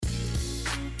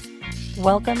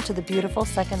Welcome to the Beautiful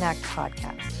Second Act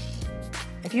podcast.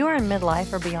 If you are in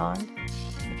midlife or beyond,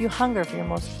 if you hunger for your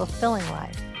most fulfilling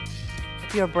life,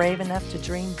 if you are brave enough to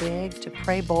dream big, to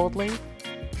pray boldly,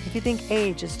 if you think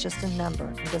age is just a number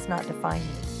and does not define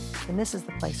you, then this is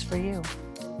the place for you.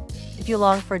 If you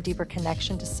long for a deeper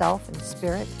connection to self and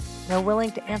spirit and are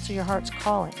willing to answer your heart's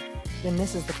calling, then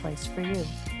this is the place for you.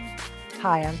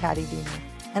 Hi, I'm Patti, Diener,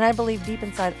 and I believe deep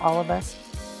inside all of us,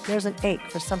 there's an ache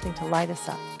for something to light us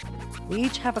up. We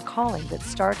each have a calling that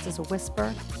starts as a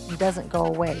whisper and doesn't go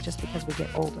away just because we get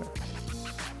older.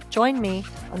 Join me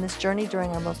on this journey during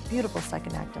our most beautiful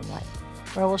second act in life,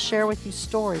 where I will share with you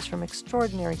stories from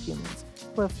extraordinary humans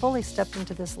who have fully stepped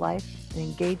into this life in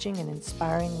engaging and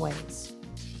inspiring ways.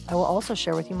 I will also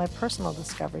share with you my personal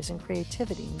discoveries in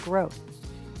creativity and growth.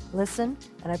 Listen,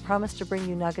 and I promise to bring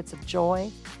you nuggets of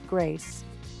joy, grace,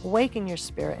 awaken your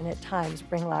spirit, and at times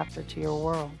bring laughter to your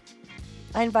world.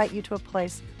 I invite you to a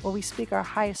place where we speak our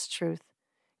highest truth,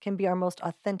 can be our most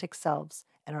authentic selves,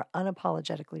 and are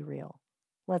unapologetically real.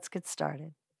 Let's get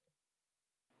started.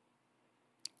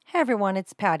 Hey everyone,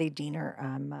 it's Patti Diener.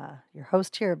 I'm your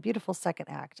host here at Beautiful Second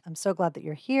Act. I'm so glad that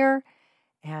you're here,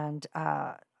 and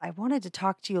I wanted to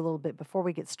talk to you a little bit before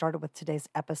we get started with today's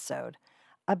episode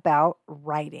about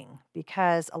writing,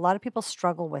 because a lot of people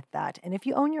struggle with that. And if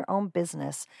you own your own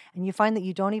business and you find that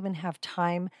you don't even have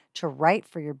time to write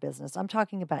for your business, I'm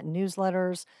talking about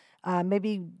newsletters,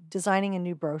 maybe designing a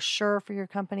new brochure for your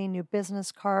company, new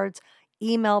business cards,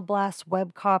 email blasts,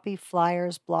 web copy,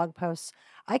 flyers, blog posts.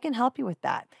 I can help you with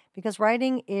that because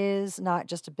writing is not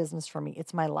just a business for me.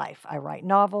 It's my life. I write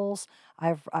novels.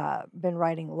 I've been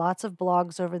writing lots of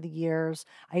blogs over the years.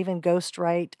 I even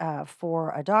ghostwrite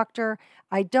for a doctor.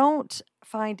 I don't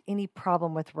find any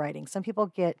problem with writing. Some people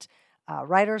get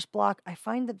writer's block. I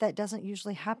find that doesn't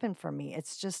usually happen for me.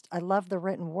 It's just, I love the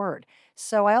written word.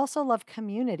 So I also love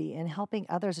community and helping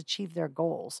others achieve their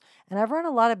goals. And I've run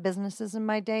a lot of businesses in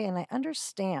my day, and I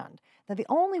understand that the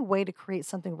only way to create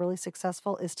something really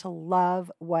successful is to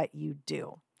love what you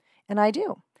do. And I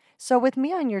do. So with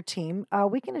me on your team,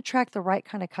 we can attract the right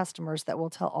kind of customers that will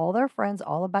tell all their friends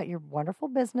all about your wonderful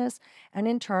business, and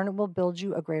in turn, it will build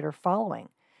you a greater following.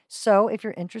 So if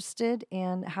you're interested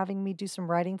in having me do some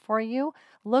writing for you,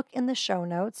 look in the show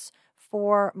notes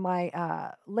for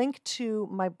my link to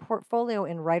my portfolio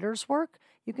in writer's work.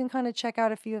 You can kind of check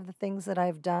out a few of the things that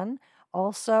I've done.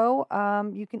 Also,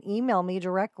 you can email me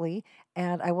directly,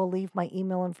 and I will leave my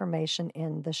email information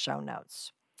in the show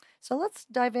notes. So let's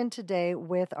dive in today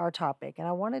with our topic. And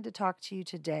I wanted to talk to you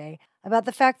today about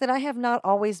the fact that I have not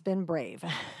always been brave.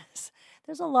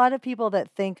 There's a lot of people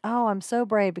that think, oh, I'm so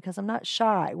brave because I'm not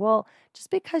shy. Well, just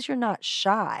because you're not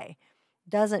shy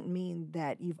doesn't mean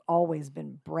that you've always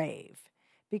been brave.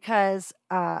 Because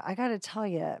I got to tell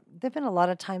you, there have been a lot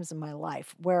of times in my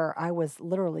life where I was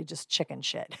literally just chicken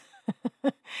shit.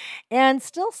 And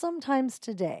still sometimes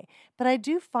today. But I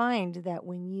do find that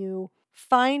when you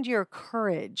find your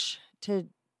courage to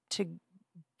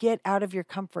get out of your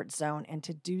comfort zone and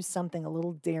to do something a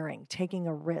little daring, taking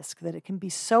a risk, that it can be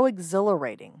so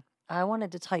exhilarating. I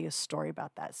wanted to tell you a story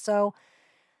about that. So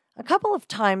a couple of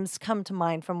times come to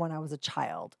mind from when I was a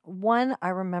child. One, I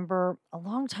remember a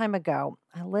long time ago,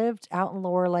 I lived out in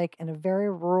Lower Lake in a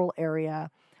very rural area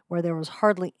where there was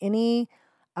hardly any,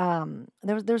 there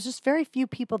was just very few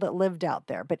people that lived out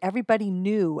there, but everybody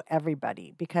knew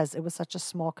everybody because it was such a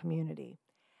small community.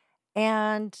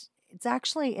 And it's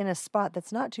actually in a spot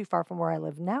that's not too far from where I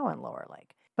live now in Lower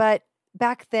Lake. But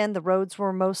back then, the roads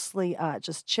were mostly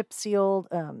just chip sealed,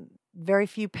 very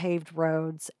few paved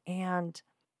roads. And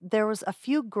there was a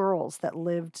few girls that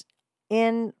lived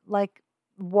in like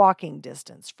walking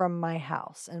distance from my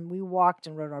house. And we walked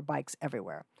and rode our bikes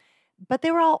everywhere. But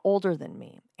they were all older than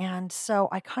me. And so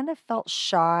I kind of felt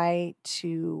shy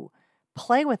to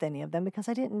play with any of them because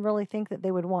I didn't really think that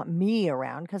they would want me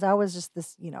around because I was just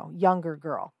this, younger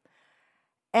girl.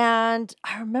 And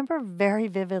I remember very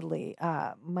vividly,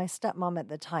 my stepmom at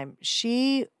the time,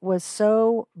 she was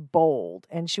so bold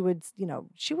and she would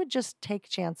just take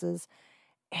chances.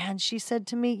 And she said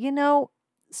to me,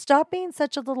 stop being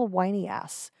such a little whiny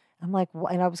ass. I'm like,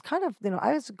 and I was kind of,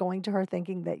 I was going to her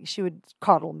thinking that she would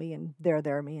coddle me and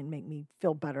there me and make me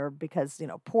feel better because,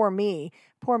 poor me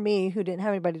who didn't have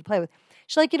anybody to play with.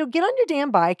 She's like, get on your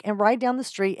damn bike and ride down the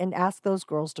street and ask those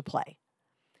girls to play.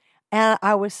 And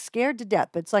I was scared to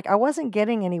death, but it's like I wasn't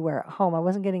getting anywhere at home. I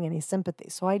wasn't getting any sympathy.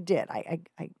 So I did. I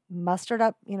mustered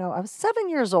up, I was 7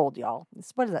 years old, y'all.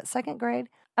 What is that, second grade?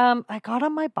 I got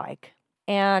on my bike,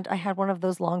 and I had one of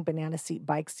those long banana seat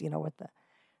bikes, with the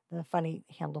funny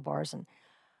handlebars. And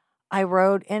I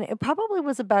rode, and it probably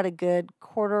was about a good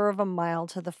quarter of a mile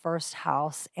to the first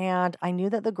house. And I knew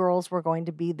that the girls were going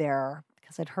to be there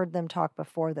because I'd heard them talk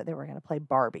before that they were going to play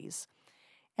Barbies.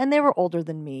 And they were older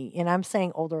than me. And I'm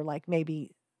saying older, like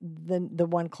maybe the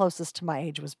one closest to my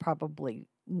age was probably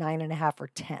 9.5 or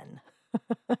 10.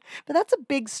 But that's a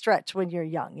big stretch when you're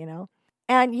young, you know?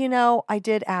 And, I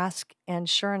did ask, and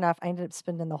sure enough, I ended up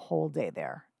spending the whole day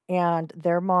there. And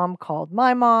their mom called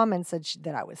my mom and said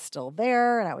that I was still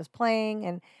there and I was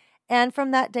playing. And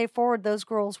from that day forward, those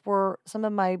girls were some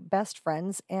of my best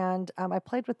friends. And I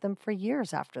played with them for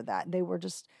years after that. They were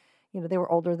just, they were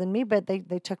older than me, but they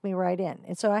took me right in.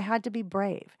 And so I had to be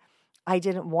brave. I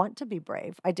didn't want to be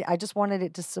brave. I just wanted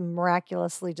it to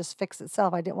miraculously just fix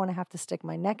itself. I didn't want to have to stick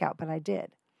my neck out, but I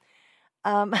did.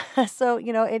 Um, so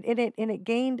it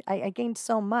gained. I gained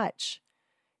so much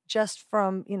just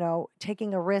from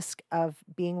taking a risk of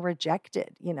being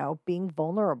rejected. Being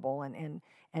vulnerable and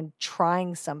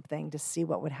trying something to see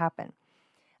what would happen.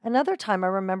 Another time I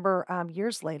remember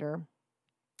years later,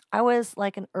 I was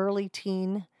like an early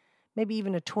teen, maybe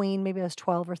even a tween. Maybe I was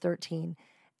 12 or 13,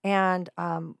 and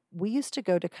we used to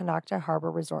go to Conocta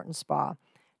Harbor Resort and Spa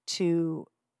to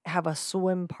have a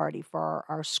swim party for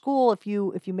our school. If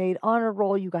you made honor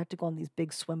roll, you got to go on these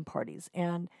big swim parties.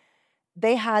 And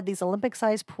they had these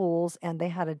Olympic-sized pools, and they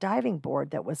had a diving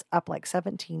board that was up like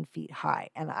 17 feet high.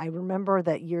 And I remember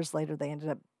that years later, they ended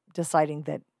up deciding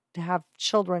that to have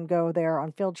children go there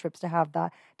on field trips to have the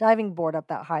diving board up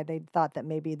that high, they thought that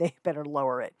maybe they better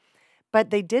lower it. But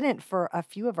they didn't for a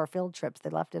few of our field trips. They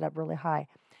left it up really high.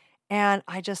 And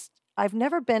I've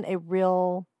never been a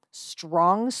real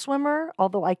strong swimmer,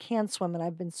 although I can swim and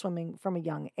I've been swimming from a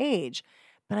young age.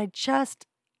 But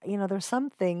there's some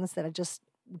things that I just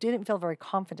didn't feel very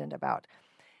confident about.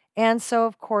 And so,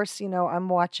 of course, I'm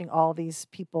watching all these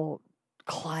people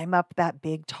climb up that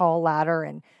big, tall ladder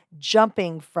and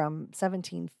jumping from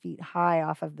 17 feet high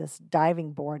off of this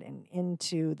diving board and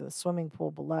into the swimming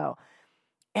pool below.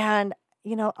 And,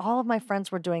 all of my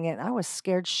friends were doing it, and I was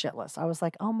scared shitless. I was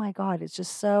like, oh my God, it's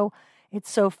so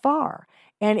far.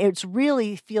 And it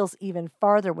really feels even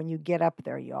farther when you get up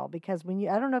there, y'all, because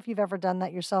I don't know if you've ever done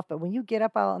that yourself, but when you get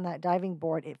up out on that diving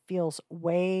board, it feels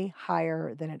way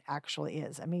higher than it actually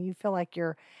is. I mean, you feel like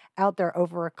you're out there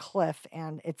over a cliff,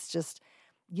 and it's just,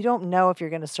 you don't know if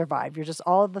you're going to survive. You're just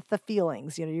all of the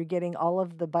feelings, you're getting all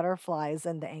of the butterflies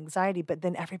and the anxiety, but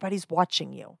then everybody's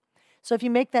watching you. So if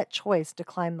you make that choice to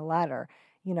climb the ladder,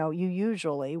 you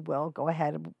usually will go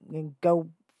ahead and go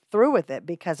through with it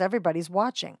because everybody's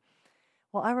watching.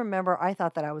 Well, I remember I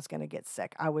thought that I was going to get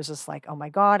sick. I was just like, oh my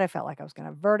God, I felt like I was going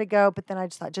to have vertigo, but then I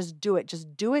just thought, just do it,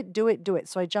 do it.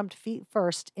 So I jumped feet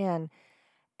first in,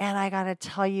 and I got to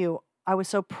tell you, I was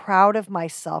so proud of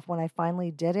myself when I finally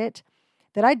did it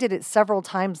that I did it several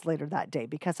times later that day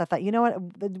because I thought, you know what,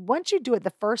 once you do it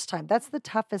the first time, that's the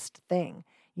toughest thing,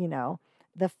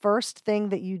 The first thing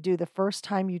that you do, the first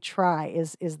time you try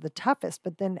is the toughest.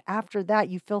 But then after that,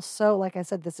 you feel so, like I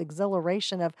said, this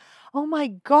exhilaration of, oh my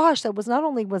gosh, not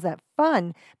only was that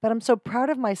fun, but I'm so proud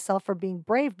of myself for being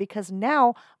brave because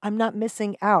now I'm not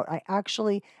missing out. I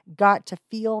actually got to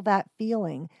feel that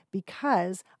feeling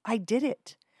because I did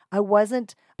it. I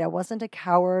wasn't a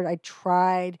coward. I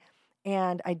tried,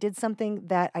 and I did something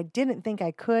that I didn't think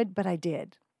I could, but I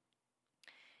did.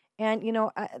 And,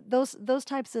 those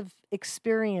types of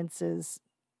experiences,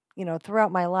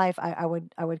 throughout my life, I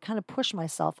would kind of push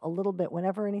myself a little bit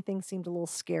whenever anything seemed a little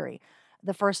scary.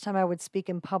 The first time I would speak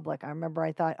in public, I remember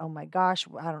I thought, oh my gosh,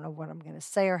 I don't know what I'm going to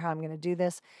say or how I'm going to do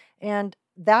this. And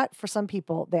that, for some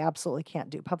people, they absolutely can't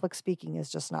do. Public speaking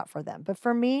is just not for them. But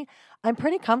for me, I'm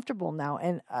pretty comfortable now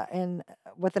and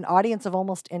with an audience of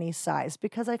almost any size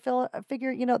because I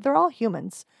figure, they're all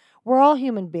humans. We're all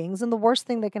human beings, and the worst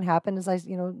thing that can happen is I,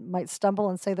 might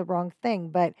stumble and say the wrong thing.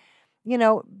 But, you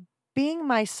know, being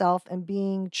myself and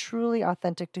being truly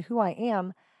authentic to who I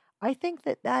am, I think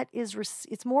that is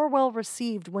it's more well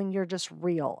received when you're just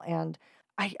real. And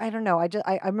I don't know.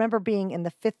 I remember being in the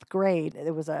fifth grade.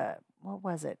 It was what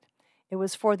was it? It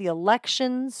was for the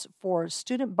elections for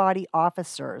student body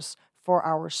officers for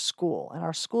our school, and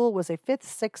our school was a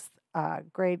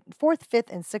fourth,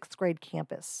 fifth, and sixth grade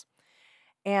campus.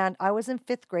 And I was in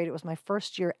fifth grade. It was my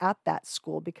first year at that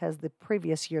school because the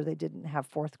previous year they didn't have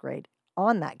fourth grade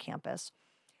on that campus.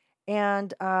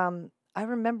 And I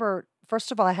remember,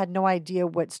 first of all, I had no idea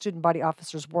what student body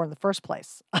officers were in the first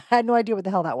place. I had no idea what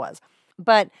the hell that was.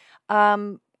 But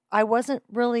I wasn't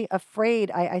really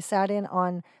afraid. I sat in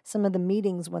on some of the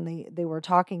meetings when they were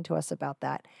talking to us about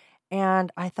that.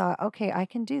 And I thought, okay, I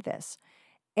can do this.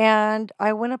 And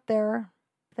I went up there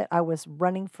that I was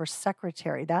running for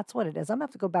secretary. That's what it is. I'm gonna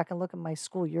have to go back and look at my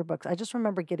school yearbooks. I just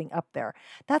remember getting up there.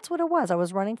 That's what it was. I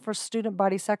was running for student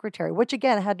body secretary, which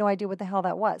again, I had no idea what the hell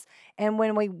that was. And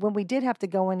when we did have to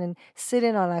go in and sit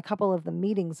in on a couple of the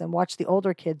meetings and watch the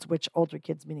older kids, which older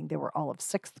kids meaning they were all of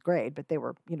sixth grade, but they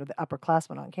were, the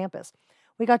upperclassmen on campus.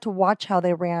 We got to watch how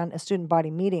they ran a student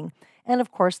body meeting. And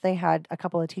of course, they had a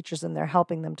couple of teachers in there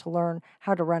helping them to learn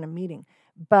how to run a meeting.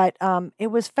 But it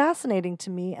was fascinating to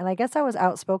me, and I guess I was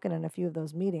outspoken in a few of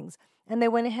those meetings. And they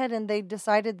went ahead and they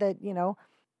decided that,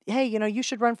 hey, you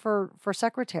should run for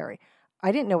secretary.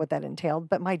 I didn't know what that entailed,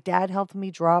 but my dad helped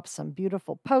me drop some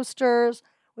beautiful posters.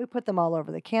 We put them all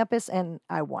over the campus, and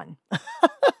I won.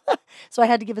 So I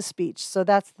had to give a speech. So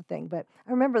that's the thing. But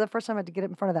I remember the first time I had to get up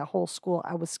in front of that whole school,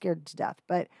 I was scared to death.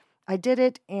 But I did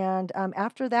it, and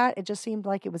after that, it just seemed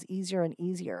like it was easier and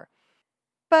easier.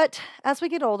 But as we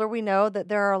get older, we know that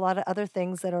there are a lot of other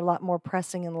things that are a lot more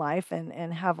pressing in life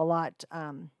and have a lot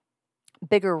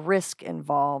bigger risk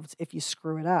involved if you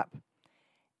screw it up.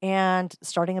 And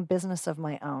starting a business of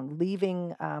my own,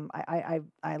 leaving,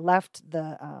 I left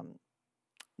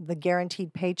the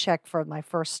guaranteed paycheck for my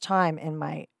first time in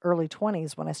my early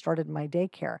 20s when I started my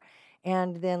daycare.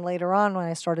 And then later on when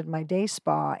I started my day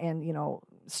spa and,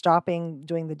 stopping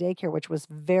doing the daycare, which was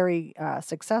very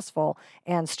successful,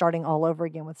 and starting all over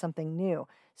again with something new.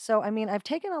 So, I've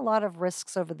taken a lot of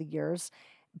risks over the years,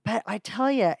 but I tell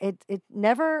you, it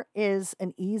never is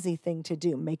an easy thing to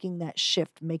do, making that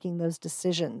shift, making those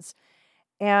decisions.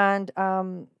 And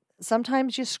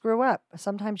sometimes you screw up.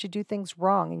 Sometimes you do things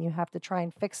wrong and you have to try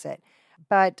and fix it.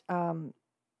 But,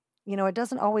 it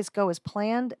doesn't always go as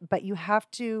planned, but you have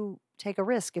to take a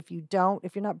risk. If you're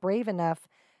not brave enough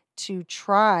to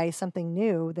try something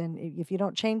new, then if you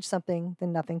don't change something,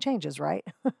 then nothing changes, right?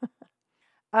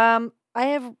 I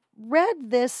have read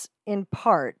this in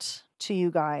part to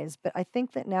you guys, but I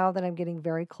think that now that I'm getting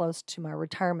very close to my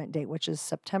retirement date, which is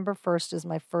September 1st is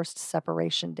my first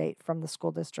separation date from the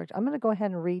school district, I'm going to go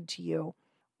ahead and read to you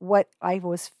what I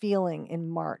was feeling in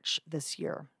March this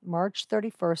year. March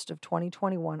 31st of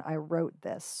 2021, I wrote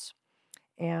this.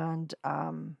 And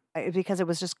because it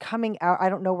was just coming out, I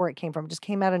don't know where it came from. It just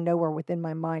came out of nowhere within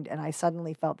my mind. And I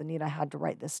suddenly felt the need I had to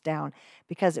write this down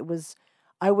because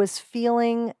I was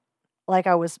feeling like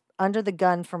I was under the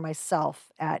gun for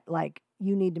myself at like,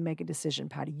 you need to make a decision,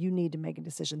 Patti. You need to make a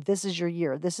decision. This is your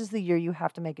year. This is the year you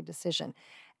have to make a decision.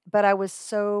 But I was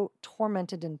so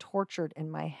tormented and tortured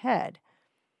in my head.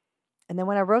 And then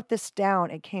when I wrote this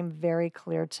down, it came very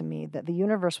clear to me that the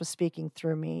universe was speaking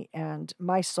through me and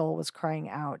my soul was crying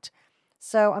out.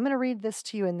 So I'm going to read this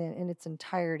to you in its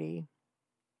entirety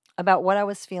about what I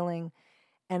was feeling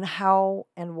and how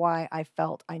and why I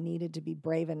felt I needed to be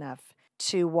brave enough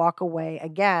to walk away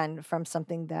again from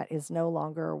something that is no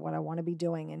longer what I want to be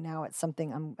doing. And now it's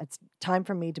it's time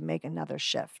for me to make another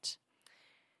shift.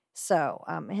 So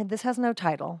and this has no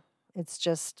title. It's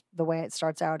just the way it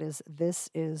starts out is, this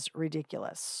is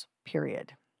ridiculous,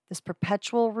 period. This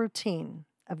perpetual routine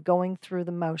of going through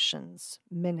the motions,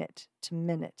 minute to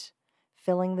minute,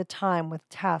 filling the time with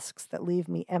tasks that leave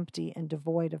me empty and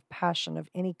devoid of passion of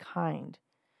any kind.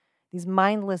 These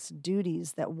mindless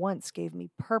duties that once gave me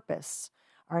purpose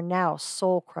are now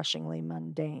soul-crushingly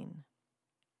mundane.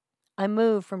 I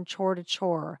move from chore to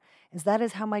chore, as that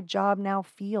is how my job now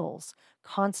feels,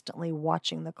 constantly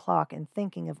watching the clock and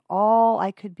thinking of all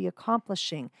I could be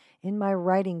accomplishing in my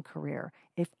writing career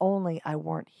if only I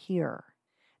weren't here.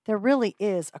 There really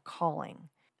is a calling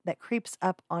that creeps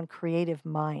up on creative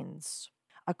minds,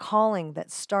 a calling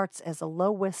that starts as a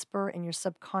low whisper in your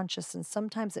subconscious and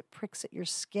sometimes it pricks at your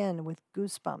skin with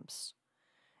goosebumps.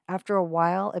 After a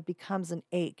while, it becomes an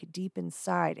ache deep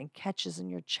inside and catches in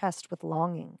your chest with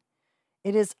longing.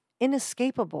 It is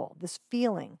inescapable, this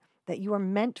feeling that you are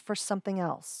meant for something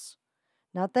else.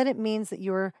 Not that it means that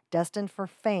you are destined for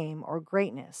fame or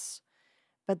greatness,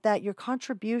 but that your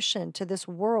contribution to this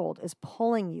world is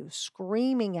pulling you,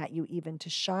 screaming at you even to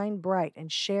shine bright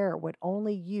and share what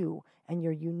only you and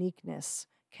your uniqueness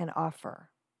can offer.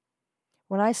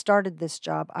 When I started this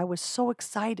job, I was so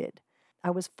excited.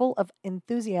 I was full of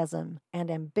enthusiasm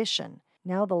and ambition.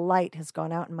 Now the light has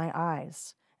gone out in my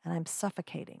eyes, and I'm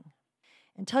suffocating.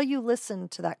 Until you listen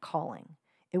to that calling,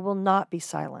 it will not be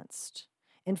silenced.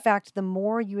 In fact, the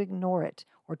more you ignore it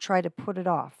or try to put it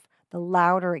off, the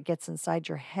louder it gets inside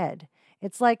your head.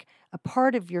 It's like a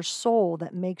part of your soul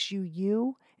that makes you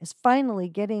you is finally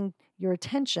getting your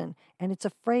attention, and it's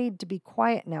afraid to be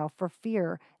quiet now for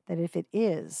fear that if it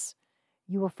is,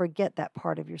 you will forget that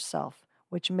part of yourself,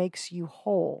 which makes you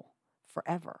whole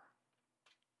forever.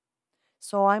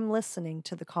 So I'm listening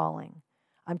to the calling.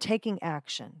 I'm taking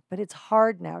action, but it's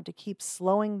hard now to keep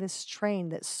slowing this train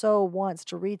that so wants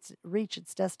to reach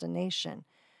its destination.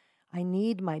 I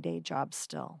need my day job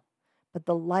still, but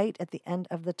the light at the end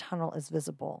of the tunnel is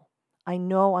visible. I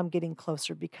know I'm getting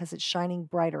closer because it's shining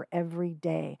brighter every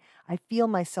day. I feel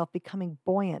myself becoming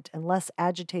buoyant and less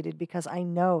agitated because I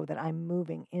know that I'm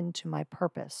moving into my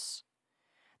purpose.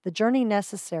 The journey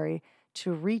necessary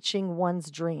to reaching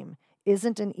one's dream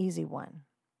isn't an easy one.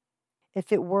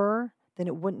 If it were, then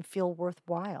it wouldn't feel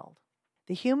worthwhile.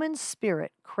 The human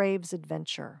spirit craves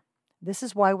adventure. This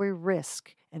is why we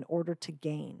risk in order to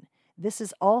gain. This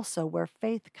is also where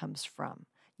faith comes from.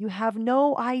 You have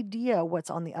no idea what's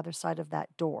on the other side of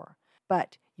that door,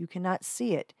 but you cannot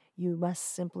see it. You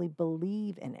must simply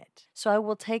believe in it. So I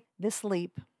will take this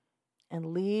leap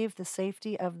and leave the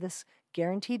safety of this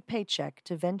guaranteed paycheck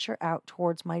to venture out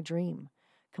towards my dream,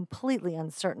 completely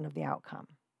uncertain of the outcome.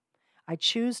 I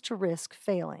choose to risk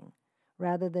failing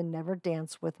rather than never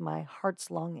dance with my heart's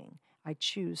longing. I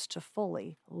choose to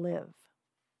fully live.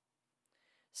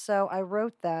 So I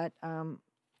wrote that,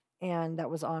 and that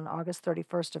was on August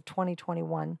 31st of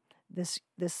 2021, this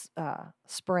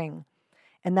spring.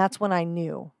 And that's when I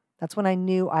knew. That's when I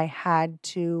knew I had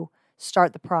to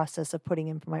start the process of putting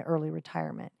in for my early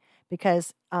retirement.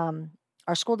 Because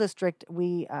our school district,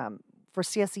 for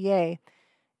CSEA,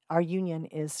 our union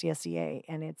is CSEA,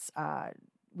 and it's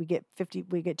we get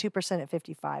 2% at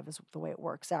 55 is the way it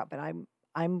works out. But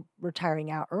I'm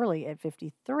retiring out early at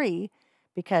 53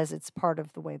 because it's part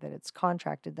of the way that it's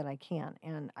contracted that I can.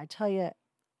 And I tell you,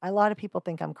 a lot of people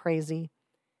think I'm crazy,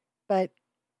 but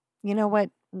you know what?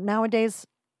 Nowadays,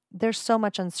 there's so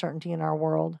much uncertainty in our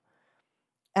world,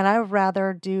 and I'd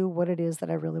rather do what it is that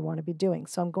I really want to be doing.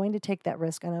 So I'm going to take that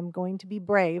risk, and I'm going to be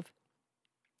brave,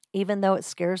 even though it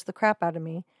scares the crap out of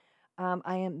me.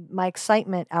 My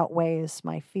excitement outweighs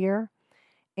my fear.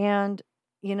 And,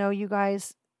 you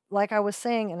guys, like I was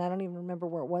saying, and I don't even remember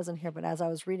where it was in here, but as I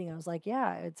was reading, I was like,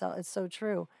 yeah, it's so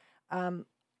true.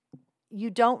 You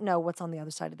don't know what's on the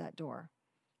other side of that door.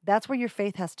 That's where your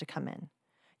faith has to come in.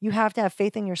 You have to have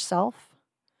faith in yourself.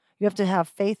 You have to have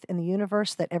faith in the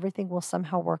universe that everything will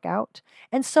somehow work out.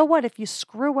 And so what? If you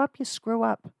screw up, you screw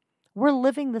up. We're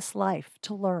living this life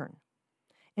to learn.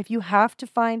 If you have to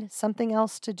find something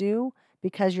else to do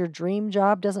because your dream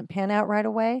job doesn't pan out right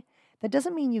away, that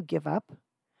doesn't mean you give up.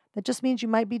 That just means you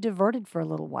might be diverted for a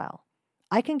little while.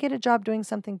 I can get a job doing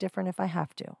something different if I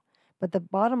have to. But the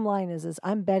bottom line is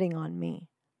I'm betting on me.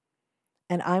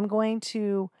 And I'm going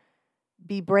to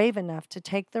be brave enough to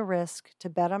take the risk, to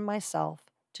bet on myself,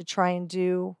 to try and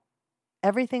do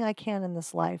everything I can in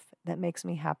this life that makes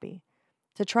me happy.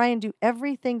 To try and do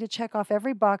everything to check off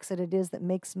every box that it is that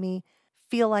makes me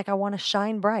feel like I want to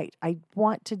shine bright. I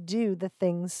want to do the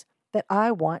things that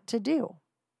I want to do.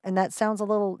 And that sounds a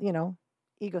little,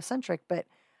 egocentric, but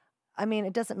I mean,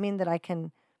 it doesn't mean that I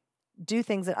can do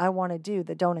things that I want to do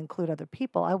that don't include other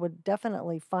people. I would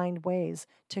definitely find ways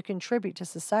to contribute to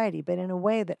society, but in a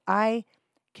way that I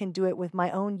can do it with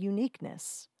my own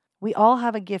uniqueness. We all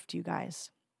have a gift, you guys.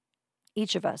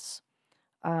 Each of us.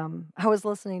 I was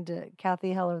listening to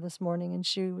Kathy Heller this morning, and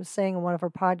she was saying in one of her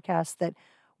podcasts that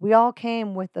we all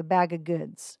came with a bag of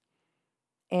goods.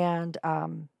 And,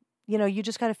 you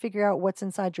just got to figure out what's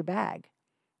inside your bag.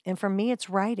 And for me, it's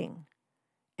writing.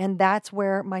 And that's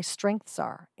where my strengths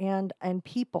are. And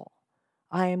people.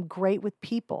 I am great with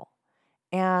people.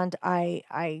 And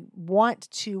I want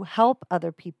to help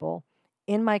other people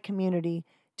in my community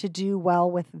to do well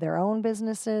with their own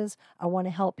businesses. I want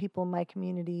to help people in my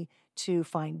community to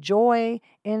find joy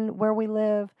in where we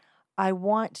live. I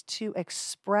want to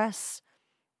express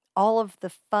all of the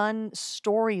fun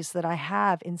stories that I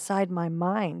have inside my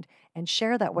mind and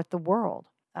share that with the world.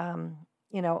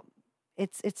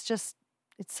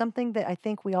 It's something that I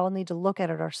think we all need to look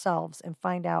at it ourselves and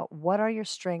find out what are your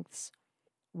strengths,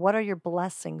 what are your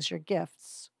blessings, your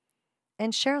gifts,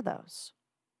 and share those.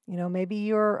 Maybe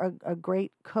you're a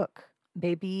great cook.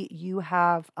 Maybe you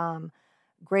have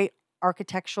great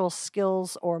architectural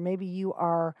skills, or maybe you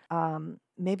are,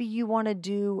 maybe you want to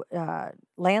do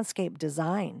landscape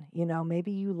design.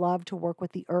 Maybe you love to work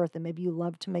with the earth, and maybe you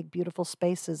love to make beautiful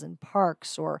spaces and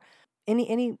parks, or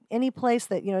any place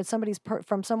that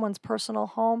from someone's personal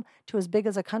home to as big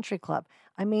as a country club.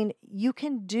 I mean, you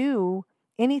can do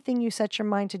anything you set your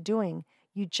mind to doing.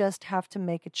 You just have to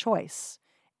make a choice.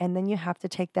 And then you have to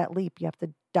take that leap. You have to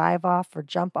dive off or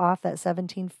jump off that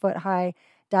 17-foot high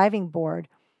diving board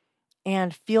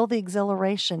and feel the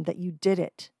exhilaration that you did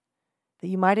it, that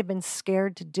you might have been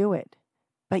scared to do it,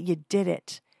 but you did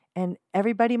it. And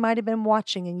everybody might have been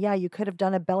watching, and yeah, you could have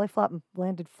done a belly flop and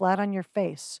landed flat on your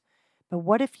face. But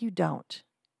what if you don't?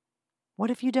 What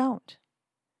if you don't?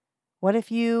 What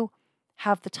if you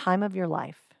have the time of your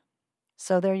life?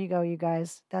 So there you go, you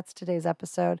guys. That's today's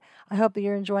episode. I hope that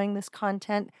you're enjoying this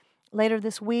content. Later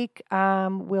this week,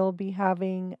 we'll be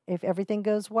having, if everything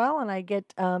goes well and I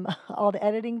get all the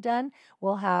editing done,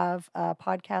 we'll have a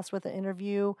podcast with an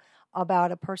interview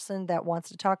about a person that wants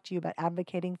to talk to you about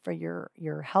advocating for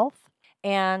your health.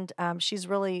 And she's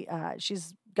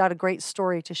got a great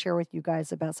story to share with you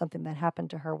guys about something that happened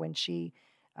to her when she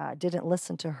didn't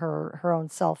listen to her own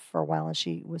self for a while, and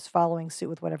she was following suit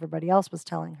with what everybody else was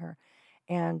telling her.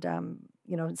 And,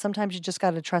 sometimes you just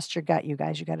got to trust your gut, you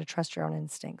guys. You got to trust your own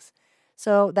instincts.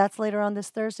 So that's later on this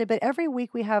Thursday. But every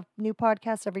week we have new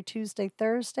podcasts every Tuesday,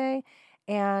 Thursday.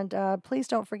 And please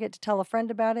don't forget to tell a friend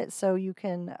about it so you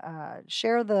can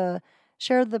share the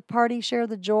party, share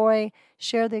the joy,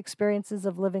 share the experiences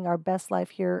of living our best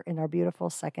life here in our beautiful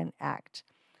second act.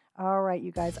 All right,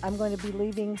 you guys, I'm going to be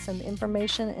leaving some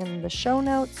information in the show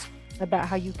notes about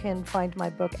how you can find my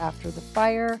book After the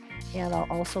Fire, and I'll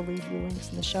also leave you links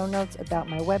in the show notes about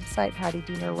my website,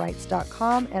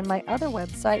 pattydienerwrites.com, and my other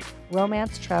website,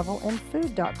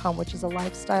 romancetravelandfood.com, which is a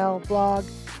lifestyle blog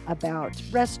about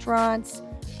restaurants,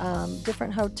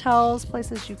 different hotels,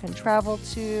 places you can travel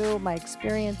to, my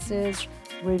experiences,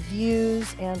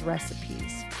 reviews, and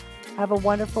recipes. Have a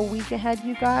wonderful week ahead,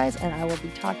 you guys, and I will be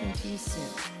talking to you soon.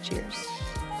 Cheers.